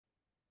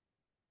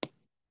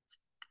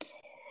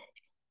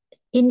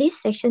In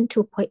this section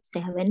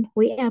 2.7,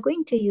 we are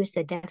going to use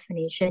the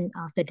definition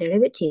of the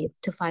derivative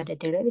to find the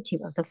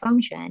derivative of the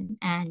function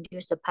and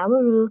use the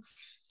power rule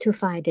to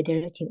find the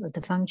derivative of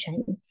the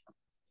function.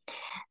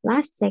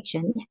 Last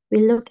section,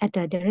 we look at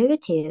the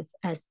derivative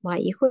as y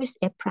equals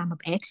f prime of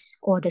x,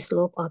 or the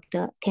slope of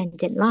the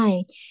tangent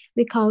line.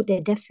 We call the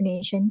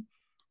definition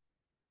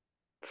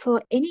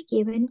for any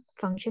given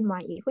function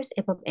y equals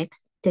f of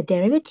x, the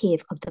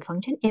derivative of the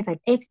function f at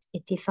x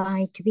is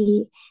defined to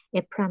be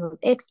f prime of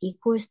x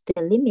equals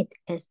the limit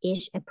as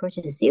h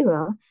approaches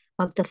 0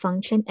 of the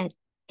function at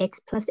x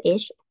plus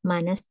h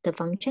minus the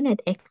function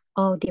at x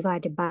all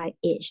divided by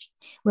h,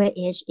 where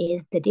h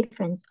is the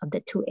difference of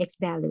the two x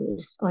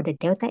values, or the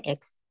delta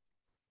x.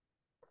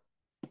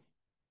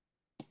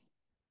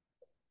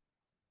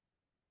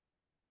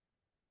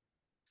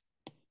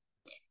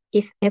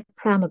 If f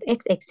prime of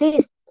x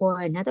exists, or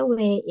another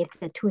way, if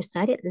the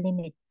two-sided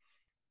limit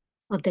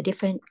of the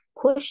different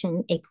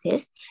quotient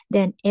exists,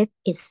 then f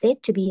is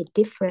said to be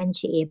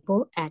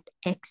differentiable at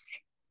x.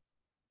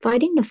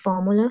 Finding the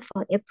formula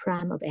for f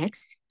prime of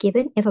x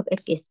given f of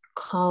x is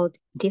called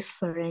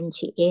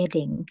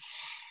differentiating,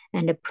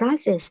 and the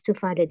process to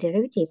find the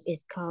derivative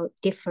is called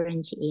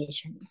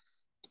differentiation.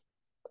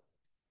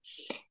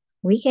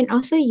 We can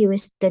also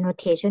use the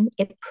notation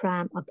f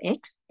prime of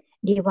x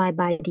dy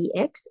by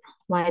dx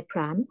y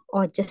prime,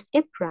 or just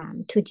f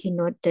prime, to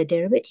denote the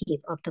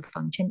derivative of the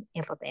function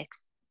f of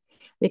x.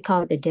 We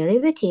call the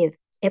derivative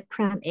f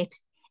prime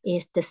x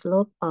is the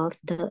slope of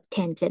the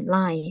tangent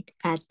line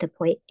at the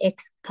point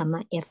x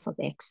comma f of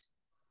x.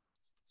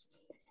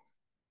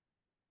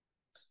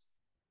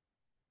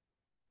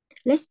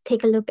 Let's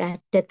take a look at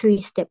the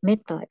three-step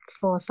method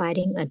for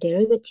finding a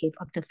derivative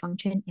of the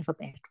function f of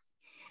x.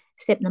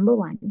 Step number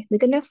 1, we're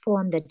going to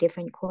form the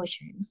different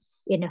quotient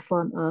in the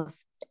form of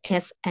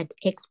f at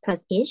x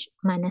plus h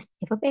minus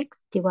f of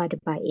x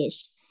divided by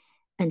h.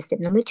 And step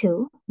number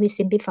 2, we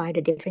simplify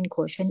the different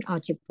quotient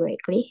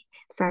algebraically.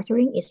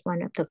 Factoring is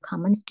one of the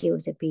common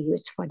skills that we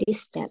use for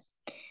this step.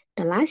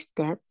 The last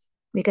step,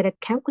 we're going to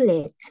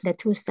calculate the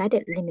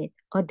two-sided limit,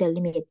 or the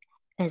limit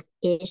as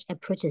h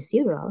approaches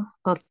 0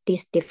 of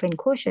this different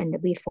quotient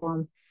that we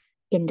form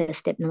in the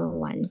step number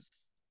 1,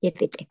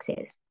 if it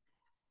exists.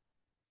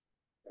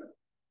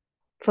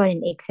 For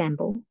an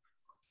example,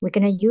 we're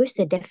going to use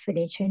the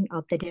definition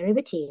of the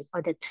derivative,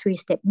 or the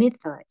three-step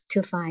method,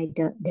 to find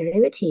the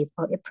derivative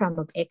of f prime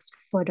of x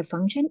for the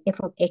function f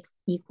of x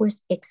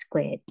equals x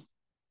squared.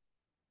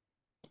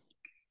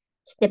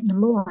 Step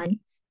number 1,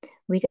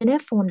 we're going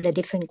to form the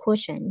different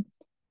quotient.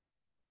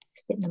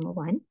 Step number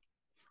 1,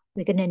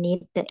 we're going to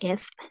need the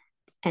f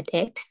at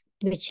x,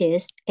 which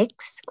is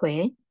x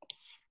squared.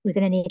 We're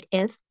going to need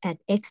f at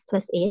x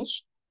plus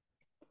h,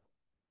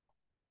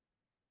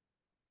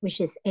 which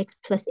is x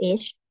plus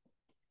h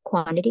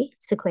quantity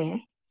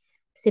square.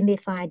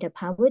 Simplify the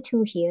power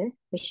 2 here,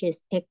 which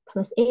is x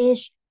plus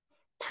h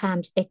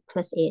times x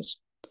plus h.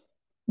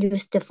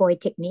 Use the FOIL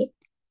technique.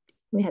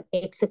 We have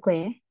x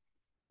squared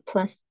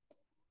plus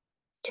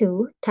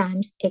 2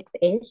 times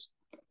xh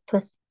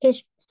plus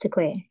h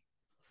squared.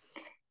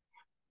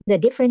 The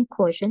different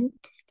quotient,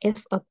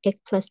 f of x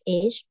plus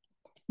h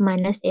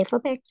minus f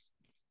of x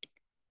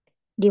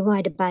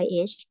divided by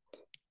h,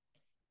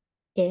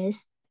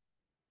 is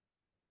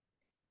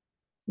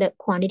the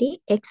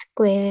quantity x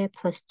squared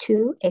plus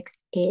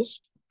 2xh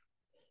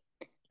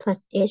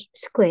plus h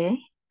squared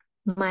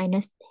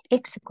minus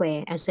x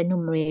squared as the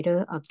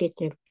numerator of this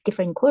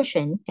different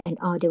quotient, and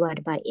all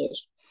divided by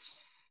h.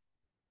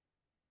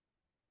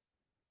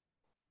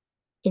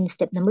 In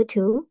step number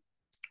 2,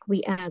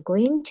 we are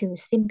going to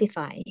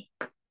simplify.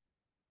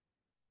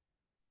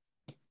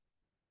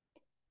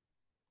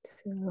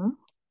 So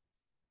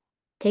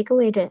take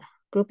away the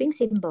grouping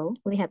symbol.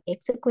 We have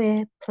x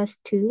squared plus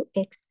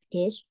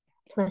 2xh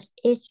plus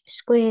h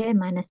squared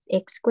minus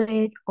x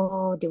squared,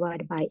 all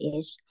divided by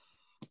h.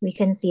 We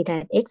can see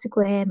that x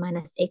squared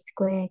minus x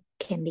squared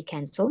can be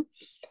cancelled.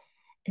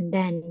 And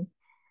then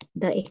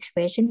the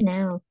expression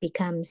now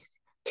becomes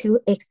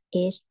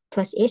 2xh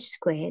plus h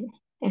squared.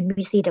 And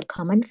we see the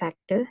common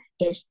factor,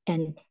 h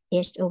and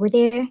h over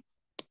there.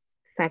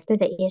 Factor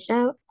the h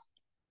out.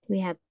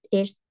 We have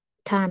h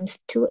times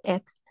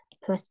 2x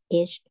plus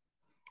h,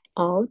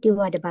 all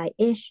divided by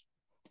h.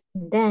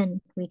 And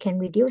then we can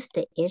reduce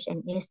the h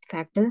and h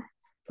factor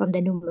from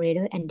the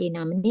numerator and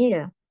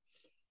denominator.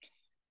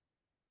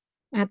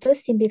 After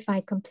simplify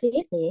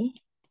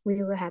completely,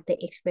 we will have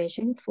the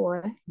expression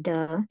for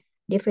the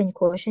different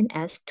quotient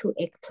as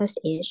 2x plus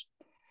h.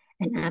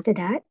 And after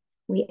that,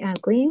 we are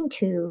going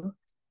to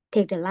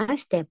take the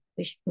last step,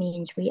 which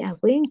means we are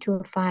going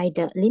to find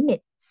the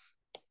limit,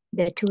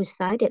 the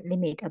two-sided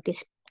limit of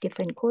this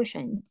different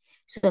quotient.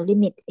 So the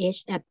limit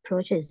h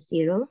approaches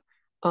 0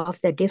 of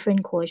the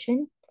different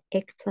quotient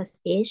x plus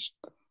h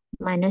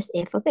minus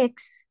f of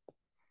x,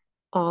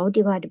 all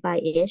divided by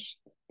h,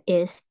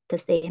 is the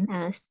same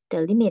as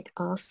the limit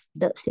of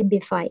the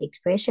simplified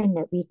expression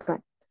that we got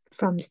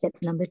from step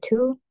number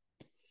 2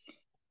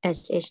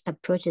 as h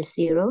approaches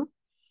 0.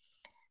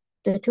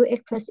 The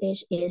 2x plus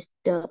h is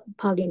the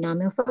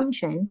polynomial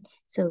function.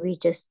 So we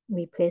just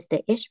replace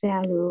the h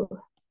value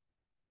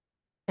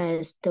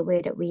as the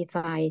way that we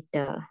find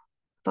the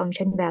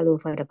function value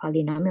for the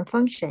polynomial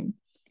function.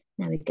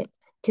 Now we get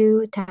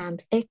 2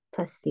 times x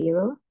plus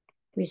 0.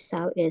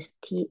 Result is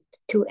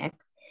 2x,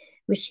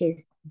 which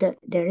is the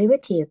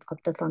derivative of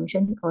the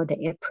function or the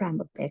f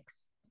prime of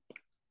x.